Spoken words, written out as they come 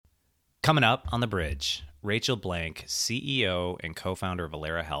Coming up on the bridge, Rachel Blank, CEO and co-founder of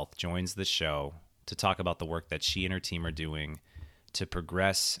Allara Health, joins the show to talk about the work that she and her team are doing to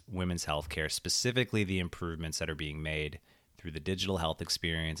progress women's healthcare, specifically the improvements that are being made through the digital health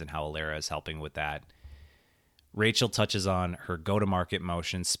experience and how Allara is helping with that. Rachel touches on her go-to-market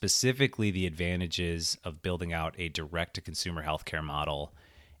motion, specifically the advantages of building out a direct-to-consumer healthcare model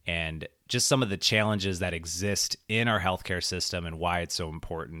and just some of the challenges that exist in our healthcare system and why it's so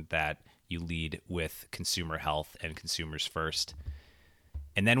important that you lead with consumer health and consumers first.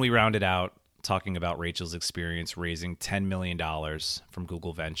 And then we rounded out talking about Rachel's experience raising $10 million from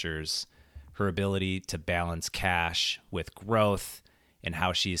Google Ventures, her ability to balance cash with growth, and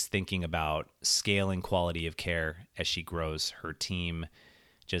how she is thinking about scaling quality of care as she grows her team.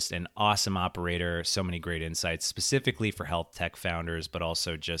 Just an awesome operator, so many great insights, specifically for health tech founders, but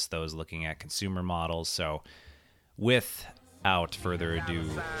also just those looking at consumer models. So without further ado,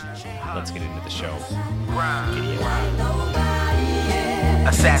 let's get into the show.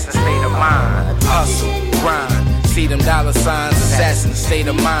 Assassin state of mind, hustle, grind, see them dollar signs, assassin state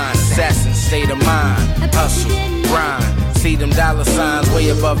of mind, assassin state of mind, hustle, grind, see them dollar signs way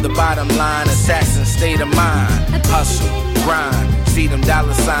above the bottom line, assassin state of mind, hustle, grind, see them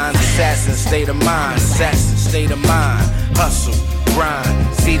dollar signs, assassin state of mind, assassin state of mind, hustle,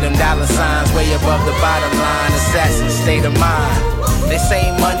 grind, see them dollar signs way above the bottom line, assassin state of mind. They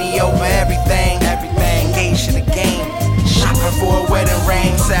say money over everything, engage in the game. Shopping for a wedding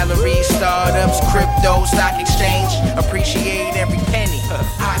ring, salary, startups, crypto, stock exchange. Appreciate every penny,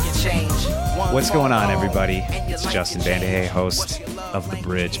 pocket change. What's going on, everybody? It's Justin Vandehay, host of the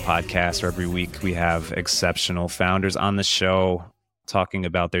Bridge podcast, where every week we have exceptional founders on the show talking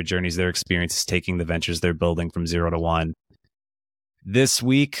about their journeys, their experiences, taking the ventures they're building from 0 to 1. This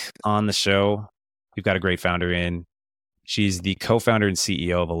week on the show, we've got a great founder in. She's the co-founder and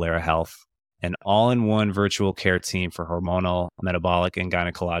CEO of Allara Health, an all-in-one virtual care team for hormonal, metabolic, and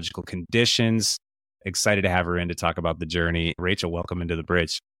gynecological conditions. Excited to have her in to talk about the journey. Rachel, welcome into the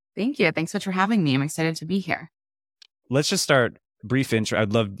Bridge. Thank you. Thanks so much for having me. I'm excited to be here. Let's just start brief intro.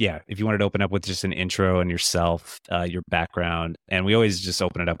 I'd love, if you wanted to open up with just an intro and yourself, your background. And we always just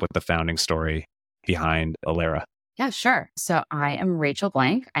open it up with the founding story behind Allara. Yeah, sure. So I am Rachel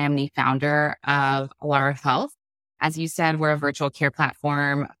Blank. I am the founder of Allara Health. As you said, we're a virtual care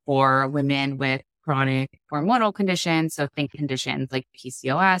platform for women with chronic hormonal conditions. So think conditions like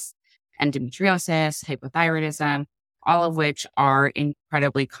PCOS, endometriosis, hypothyroidism, all of which are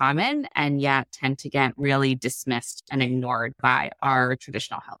incredibly common and yet tend to get really dismissed and ignored by our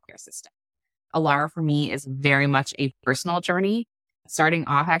traditional healthcare system. Allara for me is very much a personal journey. Starting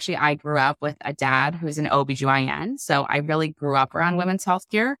off, actually, I grew up with a dad who's an OBGYN. So I really grew up around women's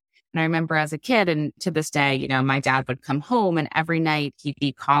healthcare. And I remember as a kid, and to this day, my dad would come home and every night he'd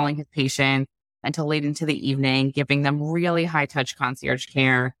be calling his patients until late into the evening, giving them really high touch concierge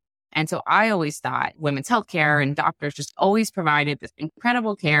care. And so I always thought women's healthcare and doctors just always provided this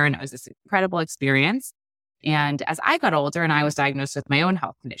incredible care and it was this incredible experience. And as I got older and I was diagnosed with my own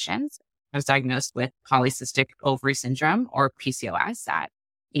health conditions, I was diagnosed with polycystic ovary syndrome or PCOS at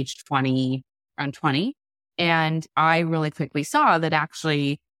age around 20. And I really quickly saw that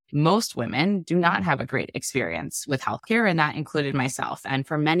actually most women do not have a great experience with healthcare, and that included myself. And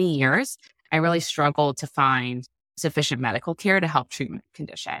for many years, I really struggled to find sufficient medical care to help treat my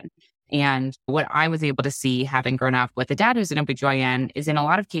condition. And what I was able to see, having grown up with a dad who's an OBGYN, is in a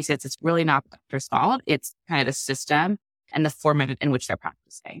lot of cases, it's really not the doctor's fault. It's kind of the system and the format in which they're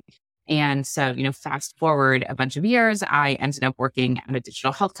practicing. And so, fast forward a bunch of years, I ended up working at a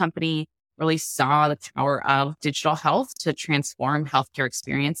digital health company, really saw the power of digital health to transform healthcare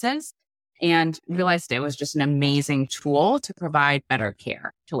experiences and realized it was just an amazing tool to provide better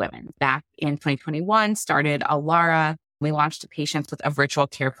care to women. Back in 2021, started Allara. We launched to patients with a virtual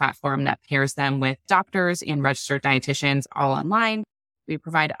care platform that pairs them with doctors and registered dietitians all online. We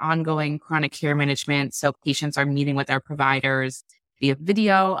provide ongoing chronic care management. So patients are meeting with their providers via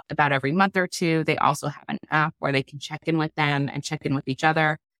video about every month or two. They also have an app where they can check in with them and check in with each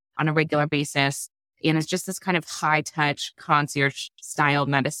other on a regular basis. And it's just this kind of high touch concierge style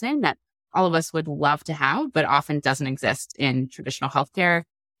medicine that all of us would love to have, but often doesn't exist in traditional healthcare.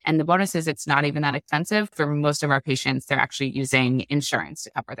 And the bonus is it's not even that expensive. For most of our patients, they're actually using insurance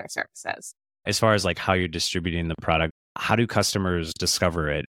to cover their services. As far as how you're distributing the product, how do customers discover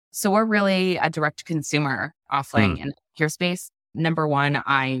it? So we're really a direct consumer offering in the care space. Number one,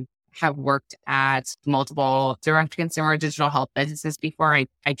 I have worked at multiple direct-to-consumer digital health businesses before.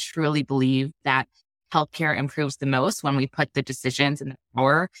 I truly believe that healthcare improves the most when we put the decisions and the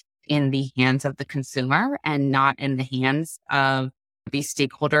power in the hands of the consumer and not in the hands of these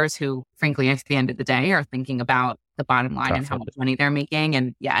stakeholders who, frankly, at the end of the day are thinking about the bottom line and how much money they're making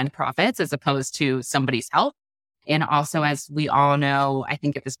and profits as opposed to somebody's health. And also, as we all know, I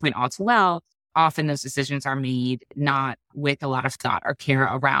think at this point all too well, often those decisions are made not with a lot of thought or care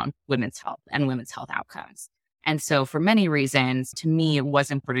around women's health and women's health outcomes. And so for many reasons, to me, it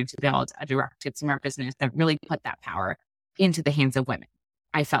was important to build a direct-to-consumer business that really put that power into the hands of women.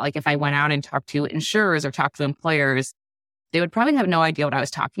 I felt like if I went out and talked to insurers or talked to employers, they would probably have no idea what I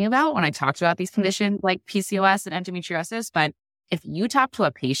was talking about when I talked about these conditions like PCOS and endometriosis. But if you talk to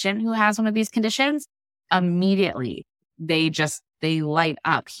a patient who has one of these conditions, immediately they light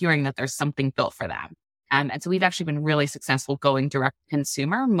up hearing that there's something built for them. And so we've actually been really successful going direct to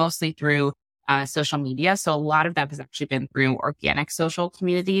consumer, mostly through social media. So a lot of that has actually been through organic social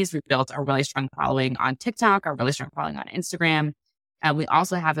communities. We've built a really strong following on TikTok, a really strong following on Instagram. We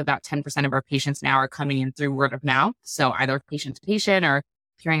also have about 10% of our patients now are coming in through word of mouth. So either patient to patient or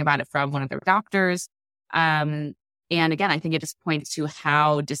hearing about it from one of their doctors. And again, I think it just points to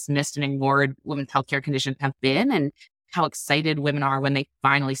how dismissed and ignored women's healthcare conditions have been and how excited women are when they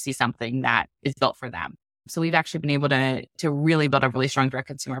finally see something that is built for them. So we've actually been able to really build a really strong direct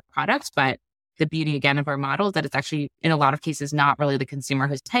consumer product. But the beauty, again, of our model is that it's actually, in a lot of cases, not really the consumer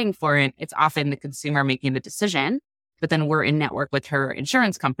who's paying for it. It's often the consumer making the decision. But then we're in network with her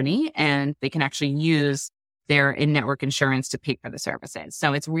insurance company and they can actually use their in-network insurance to pay for the services.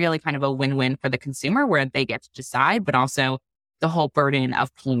 So it's really kind of a win-win for the consumer where they get to decide, but also the whole burden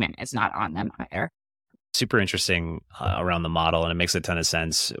of payment is not on them either. Super interesting around the model. And it makes a ton of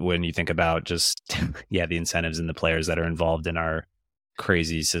sense when you think about just, the incentives and the players that are involved in our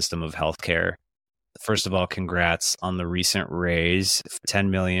crazy system of healthcare. First of all, congrats on the recent raise, $10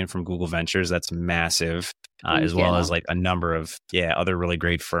 million from Google Ventures. That's massive, as well as like a number of other really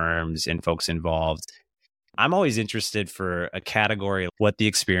great firms and folks involved. I'm always interested for a category, what the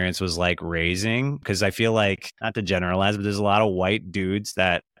experience was like raising, because I feel like, not to generalize, but there's a lot of white dudes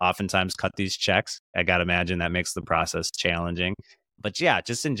that oftentimes cut these checks. I got to imagine that makes the process challenging. But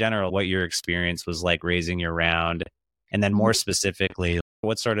just in general, what your experience was like raising your round. And then more specifically,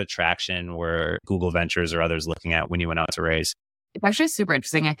 what sort of traction were Google Ventures or others looking at when you went out to raise? It's actually super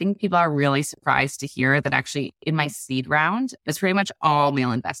interesting. I think people are really surprised to hear that actually in my seed round, it's pretty much all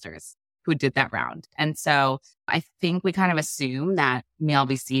male investors who did that round. And so I think we kind of assume that male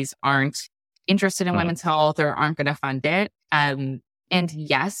VCs aren't interested in women's health or aren't going to fund it. And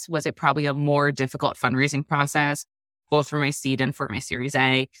yes, was it probably a more difficult fundraising process, both for my seed and for my Series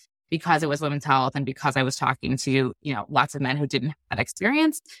A, because it was women's health and because I was talking to, lots of men who didn't have that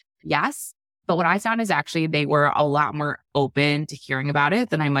experience? Yes. But what I found is actually they were a lot more open to hearing about it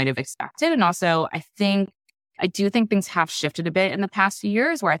than I might have expected. And also, I do think things have shifted a bit in the past few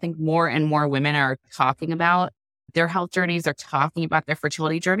years where I think more and more women are talking about their health journeys, they're talking about their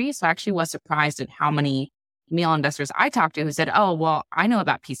fertility journeys. So I actually was surprised at how many male investors I talked to who said, oh, well, I know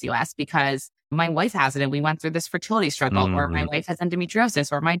about PCOS because my wife has it and we went through this fertility struggle, or my wife has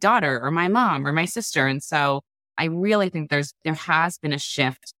endometriosis, or my daughter, or my mom, or my sister. And so I really think there has been a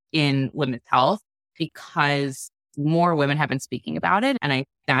shift in women's health because more women have been speaking about it. And I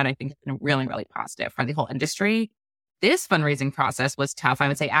think has been really, really positive for the whole industry. This fundraising process was tough. I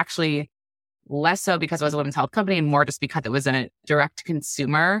would say actually less so because it was a women's health company and more just because it was a direct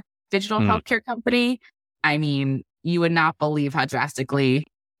consumer digital healthcare company. I mean, you would not believe how drastically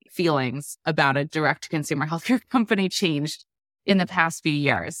feelings about a direct consumer healthcare company changed in the past few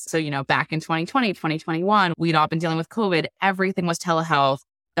years. So, back in 2020, 2021, we'd all been dealing with COVID. Everything was telehealth.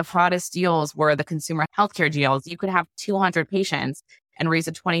 The hottest deals were the consumer healthcare deals. You could have 200 patients and raise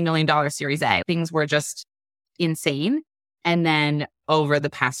a $20 million Series A. Things were just insane. And then over the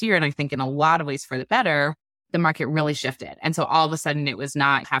past year, and I think in a lot of ways for the better, the market really shifted. And so all of a sudden it was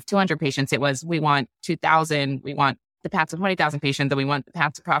not have 200 patients. It was, we want 2,000, we want the path to 20,000 patients, and we want the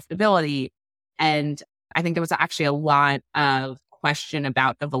path to profitability. And I think there was actually a lot of question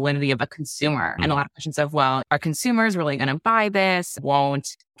about the validity of a consumer and a lot of questions of, well, are consumers really going to buy this?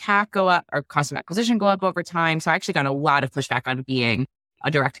 Won't CAC go up or cost of acquisition go up over time? So I actually got a lot of pushback on being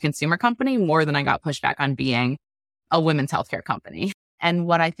a direct consumer company more than I got pushback on being a women's healthcare company. And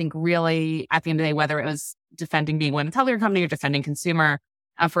what I think really at the end of the day, whether it was defending being a women's healthcare company or defending consumer,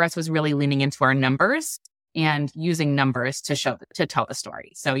 for us was really leaning into our numbers and using numbers to tell the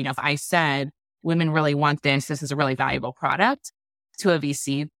story. So, if I said women really want this is a really valuable product to a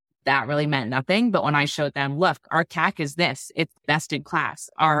VC, that really meant nothing. But when I showed them, look, our CAC is this, it's best in class.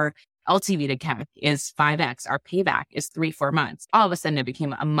 Our LTV to CAC is 5x. Our payback is 3-4 months. All of a sudden it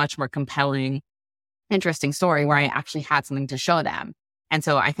became a much more compelling, interesting story where I actually had something to show them. And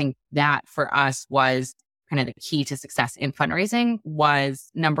so I think that for us was kind of the key to success in fundraising was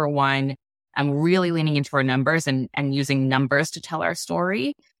number one, I'm really leaning into our numbers and using numbers to tell our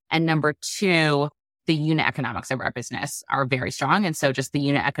story. And number two, the unit economics of our business are very strong. And so just the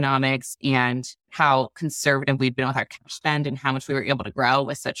unit economics and how conservative we've been with our cash spend and how much we were able to grow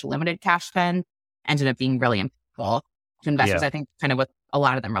with such limited cash spend ended up being really impactful to investors. Yeah. I think kind of what a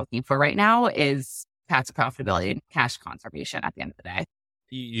lot of them are looking for right now is path to profitability and cash conservation at the end of the day.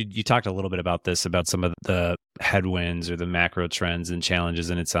 You talked a little bit about this, about some of the headwinds or the macro trends and challenges.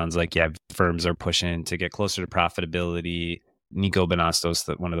 And it sounds like, yeah, firms are pushing to get closer to profitability. Nico Benastos,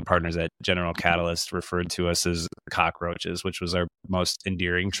 one of the partners at General Catalyst, referred to us as cockroaches, which was our most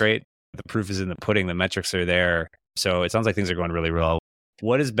endearing trait. The proof is in the pudding. The metrics are there. So it sounds like things are going really well.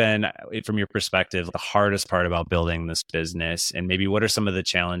 What has been, from your perspective, the hardest part about building this business? And maybe what are some of the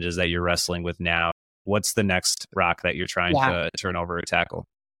challenges that you're wrestling with now? What's the next rock that you're trying to turn over or tackle?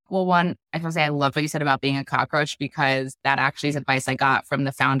 Well, one, I want to say I love what you said about being a cockroach, because that actually is advice I got from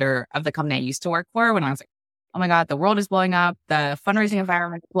the founder of the company I used to work for when I was like, oh my God, the world is blowing up. The fundraising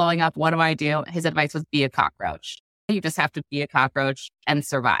environment is blowing up. What do I do? His advice was be a cockroach. You just have to be a cockroach and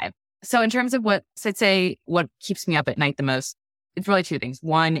survive. So in terms of what keeps me up at night the most, it's really two things.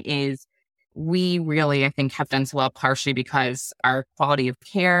 One is we really, I think, have done so well partially because our quality of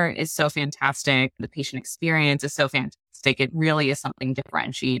care is so fantastic. The patient experience is so fantastic. It really is something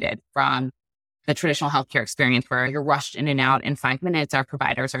differentiated from the traditional healthcare experience where you're rushed in and out in 5 minutes. Our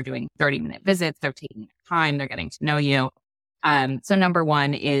providers are doing 30-minute visits. They're taking their time. They're getting to know you. So number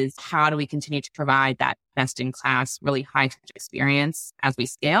one is how do we continue to provide that best-in-class, really high-touch experience as we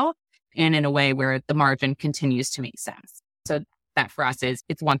scale and in a way where the margin continues to make sense. So that for us is,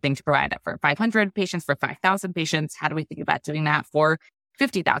 it's one thing to provide that for 500 patients, for 5,000 patients. How do we think about doing that for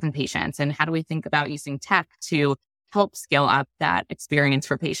 50,000 patients? And how do we think about using tech to help scale up that experience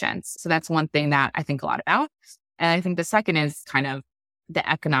for patients? So that's one thing that I think a lot about. And I think the second is kind of the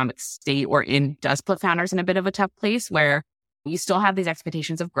economic state does put founders in a bit of a tough place where you still have these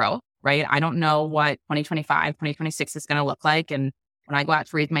expectations of growth, right? I don't know what 2025, 2026 is going to look like. And when I go out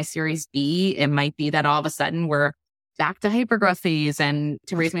to raise my Series B, it might be that all of a sudden we're back to hypergrowth phase, and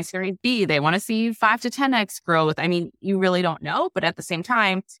to raise my Series B, they want to see 5 to 10x growth. I mean, you really don't know, but at the same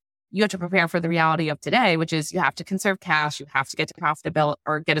time, you have to prepare for the reality of today, which is you have to conserve cash. You have to get to profitability,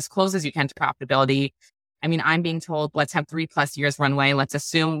 or get as close as you can to profitability. I mean, I'm being told, let's have 3+ years runway. Let's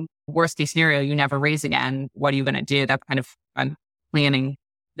assume worst case scenario, you never raise again. What are you going to do? That's kind of, I'm planning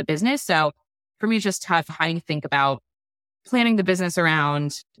the business. So for me, it's just tough. How do you think about planning the business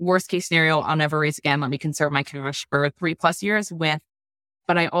around worst case scenario? I'll never raise again. Let me conserve my cash for 3+ years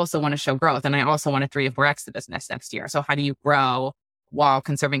but I also want to show growth, and I also want to 3 or 4x the business next year. So how do you grow while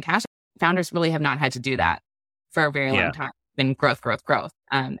conserving cash? Founders really have not had to do that for a very long time. It's been growth.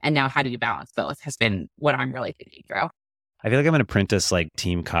 And now how do you balance both has been what I'm really thinking through. I feel like I'm going to print us like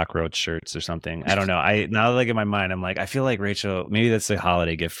Team Cockroach shirts or something. I don't know. Now like in my mind, I'm like, I feel like, Rachel, maybe that's a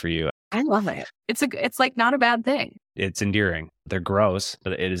holiday gift for you. I love it. It's like not a bad thing. It's endearing. They're gross,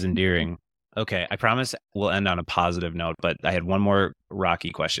 but it is endearing. Okay. I promise we'll end on a positive note, but I had one more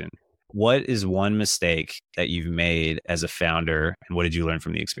rocky question. What is one mistake that you've made as a founder, and what did you learn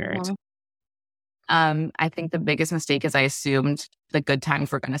from the experience? I think the biggest mistake is I assumed the good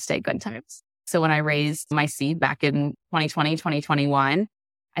times were going to stay good times. So when I raised my seed back in 2020, 2021,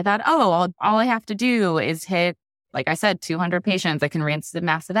 I thought, all I have to do is hit, like I said, 200 patients. I can rinse the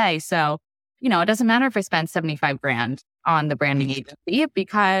mass a day. So, it doesn't matter if I spend $75,000 on the branding agency,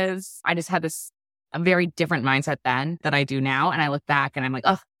 because I just had a very different mindset then that I do now. And I look back and I'm like,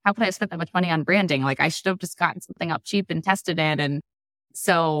 how could I have spent that much money on branding? Like I should have just gotten something up cheap and tested it. And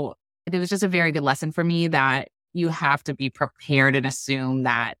so it was just a very good lesson for me that you have to be prepared and assume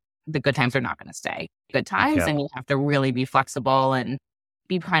that the good times are not going to stay good times. And you have to really be flexible and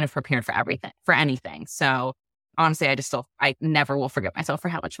be kind of prepared for anything. So honestly, I never will forgive myself for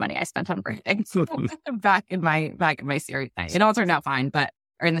how much money I spent on branding back in my series. It all turned out fine,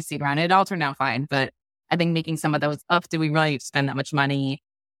 or in the seed round, it all turned out fine. But I think making some of those up, do we really spend that much money?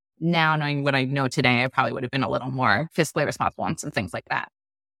 Now knowing what I know today, I probably would have been a little more fiscally responsible on some things like that.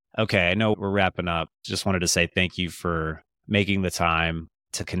 Okay. I know we're wrapping up. Just wanted to say thank you for making the time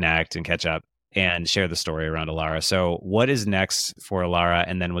to connect and catch up and share the story around Allara. So what is next for Allara?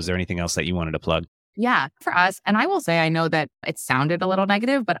 And then was there anything else that you wanted to plug? Yeah, for us. And I will say, I know that it sounded a little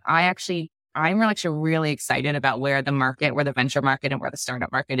negative, but I'm really excited about where the venture market and where the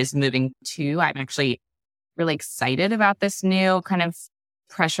startup market is moving to. I'm actually really excited about this new kind of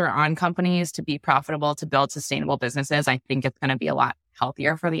pressure on companies to be profitable, to build sustainable businesses. I think it's going to be a lot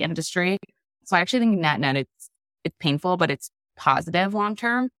healthier for the industry. So I actually think net, it's painful, but it's positive long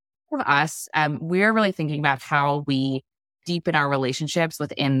term. of us, we're really thinking about how we deepen our relationships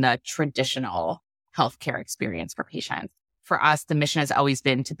within the traditional healthcare experience for patients. For us, the mission has always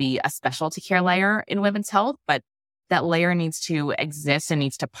been to be a specialty care layer in women's health, but that layer needs to exist and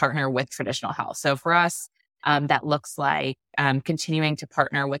needs to partner with traditional health. So for us, that looks like continuing to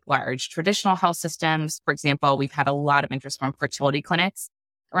partner with large traditional health systems. For example, we've had a lot of interest from fertility clinics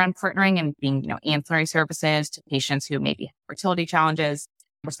around partnering and being, ancillary services to patients who maybe have fertility challenges.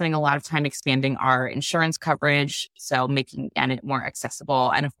 We're spending a lot of time expanding our insurance coverage, so making it more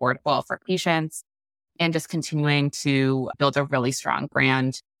accessible and affordable for patients, and just continuing to build a really strong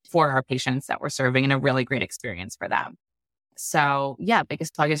brand for our patients that we're serving and a really great experience for them. So yeah,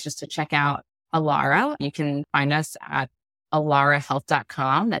 biggest plug is just to check out Allara. You can find us at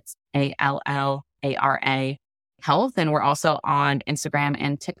allarahealth.com. That's ALLARA Health. And we're also on Instagram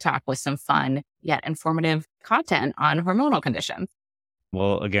and TikTok with some fun yet informative content on hormonal conditions.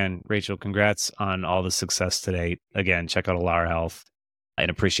 Well, again, Rachel, congrats on all the success today. Again, check out Allara Health. And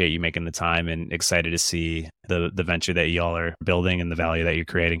appreciate you making the time and excited to see the venture that y'all are building and the value that you're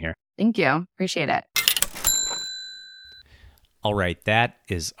creating here. Thank you. Appreciate it. All right, that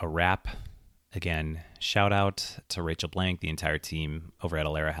is a wrap. Again, shout out to Rachel Blank, the entire team over at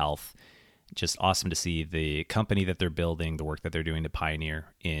Allara Health. Just awesome to see the company that they're building, the work that they're doing to pioneer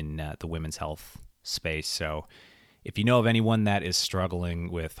in the women's health space. So if you know of anyone that is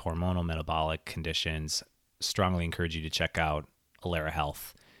struggling with hormonal metabolic conditions, strongly encourage you to check out Allara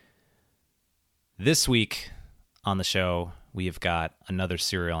Health. This week on the show, we have got another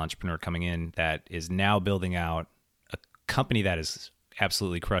serial entrepreneur coming in that is now building out a company that is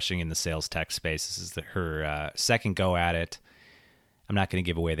absolutely crushing in the sales tech space. This is her second go at it. I'm not going to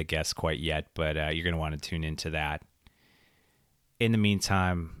give away the guest quite yet, but you're going to want to tune into that. In the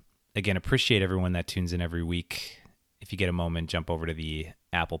meantime, again, appreciate everyone that tunes in every week. If you get a moment, jump over to the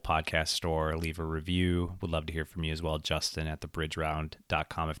Apple Podcast Store, leave a review. Would love to hear from you as well. Justin at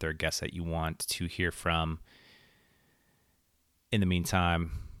thebridgeround.com if there are guests that you want to hear from. In the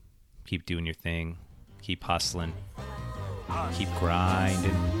meantime, keep doing your thing. Keep hustling. Keep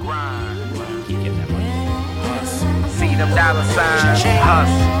grinding. Keep getting that money. See them dollar signs.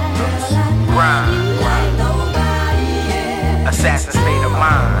 Hustle. Grind. Assassin state of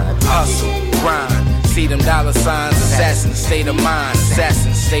mind. Hustle. Grind. See them dollar signs, assassin, state of mind,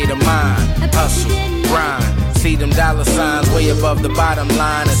 assassin, state of mind, hustle, grind. See them dollar signs way above the bottom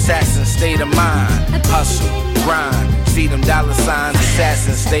line, assassin, state of mind, hustle, grind. See them dollar signs,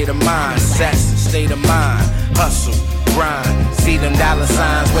 assassin, state of mind, assassin, state of mind, hustle, grind. See them dollar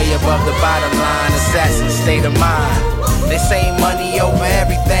signs way above the bottom line, assassin, state of mind. They say money over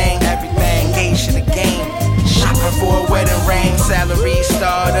everything, engaged in the game. Shopping for a wedding ring, salary,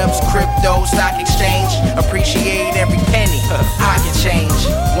 startups, crypto, stock exchange. Appreciate every penny, pocket change.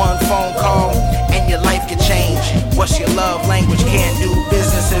 One phone call and your life can change. What's your love language? Can't do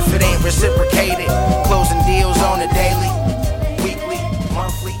business in